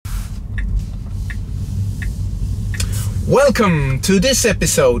Welcome to this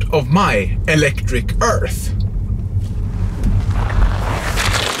episode of My Electric Earth.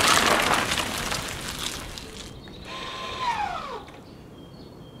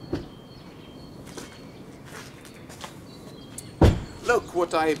 Look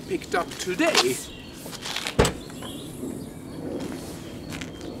what I picked up today.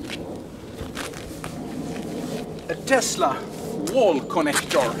 A Tesla wall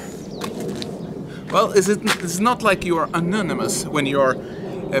connector. Well, it's not like you are anonymous when you're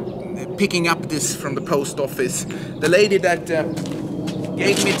picking up this from the post office. The lady that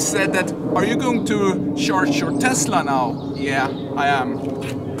gave me it said that, "Are you going to charge your Tesla now?" Yeah, I am.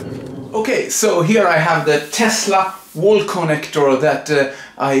 Okay, so here I have the Tesla wall connector that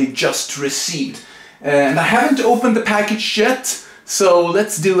I just received. And I haven't opened the package yet, so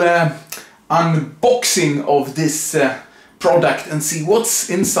let's do an unboxing of this product and see what's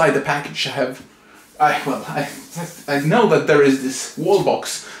inside the package. I know that there is this wall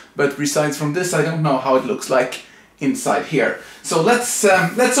box, but besides from this, I don't know how it looks like inside here. So let's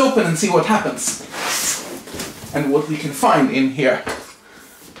open and see what happens and what we can find in here.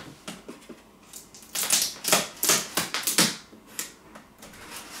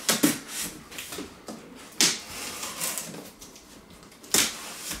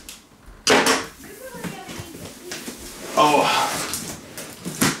 Oh.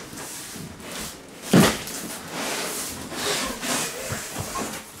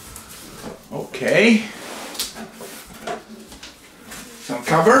 Okay. Some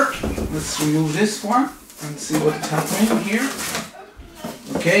cover. Let's remove this one and see what's happening here.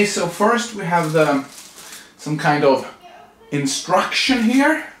 Okay, so first we have some kind of instruction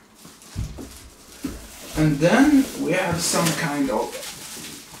here. And then we have some kind of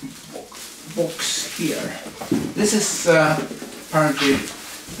box here. This is apparently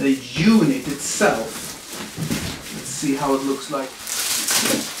the unit itself. Let's see how it looks like.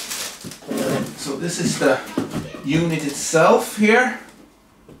 So this is the unit itself here,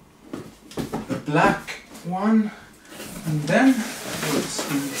 the black one, and then what's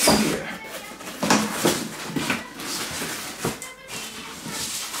in here?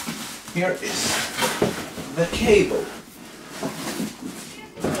 Here is the cable.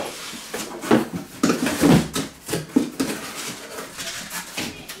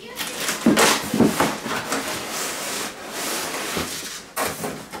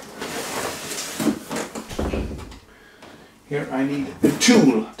 Here I need a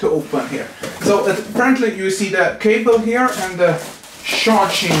tool to open here. So apparently you see the cable here and the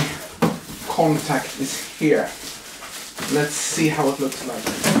charging contact is here. Let's see how it looks like.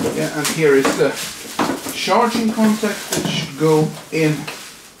 Yeah, and here is the charging contact that should go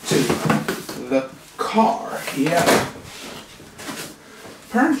into the car. Yeah.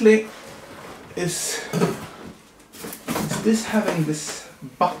 Apparently is this having this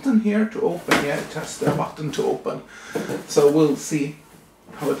button here to open? Yeah, it has the button to open. So we'll see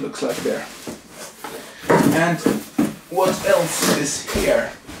how it looks like there. And what else is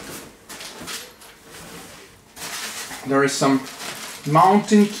here? There is some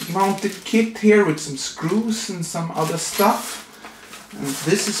mounted kit here with some screws and some other stuff. And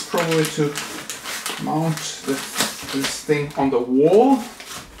this is probably to mount this thing on the wall.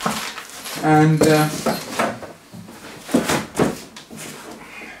 And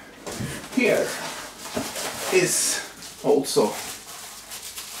here is also,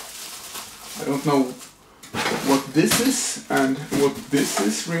 I don't know what this is and what this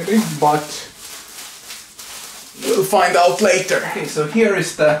is really, but we'll find out later. Okay, so here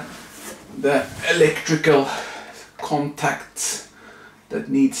is the electrical contact that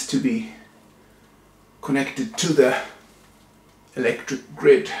needs to be connected to the electric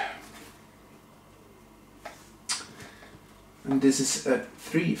grid. And this is a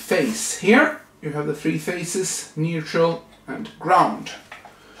three-phase. Here you have the three phases, neutral and ground.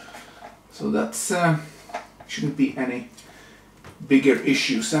 So that's shouldn't be any bigger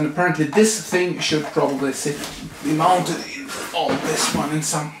issues. And apparently this thing should probably be mounted on this one in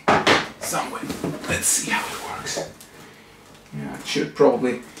some way. Let's see how it works. Yeah, it should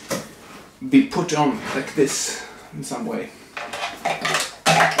probably be put on like this in some way.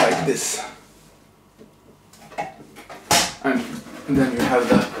 Like this. And then you have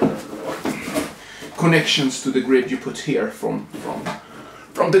the connections to the grid you put here from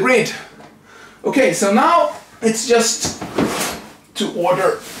the grid. Okay, so now it's just to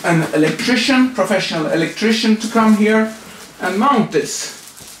order an electrician, professional electrician, to come here and mount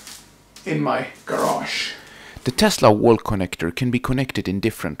this in my garage. The Tesla wall connector can be connected in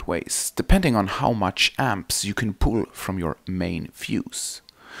different ways, depending on how much amps you can pull from your main fuse.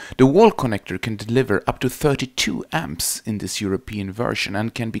 The wall connector can deliver up to 32 amps in this European version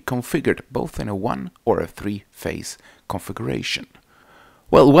and can be configured both in a 1 or a 3-phase configuration.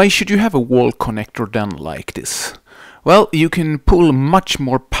 Well, why should you have a wall connector then like this? Well, you can pull much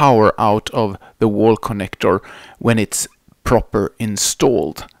more power out of the wall connector when it's proper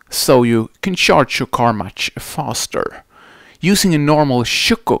installed, so you can charge your car much faster. Using a normal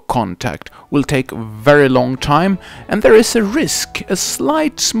schuko contact will take a very long time, and there is a risk, a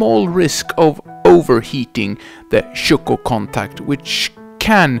slight small risk of overheating the schuko contact, which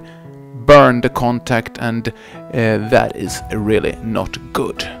can burn the contact, and that is really not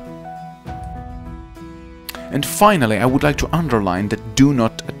good. And finally, I would like to underline that do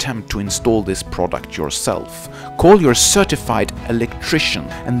not attempt to install this product yourself. Call your certified electrician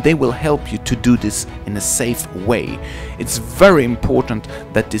and they will help you to do this in a safe way. It's very important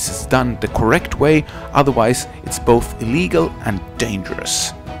that this is done the correct way, otherwise it's both illegal and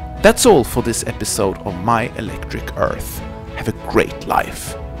dangerous. That's all for this episode of My Electric Earth. Have a great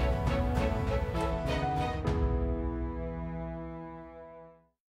life.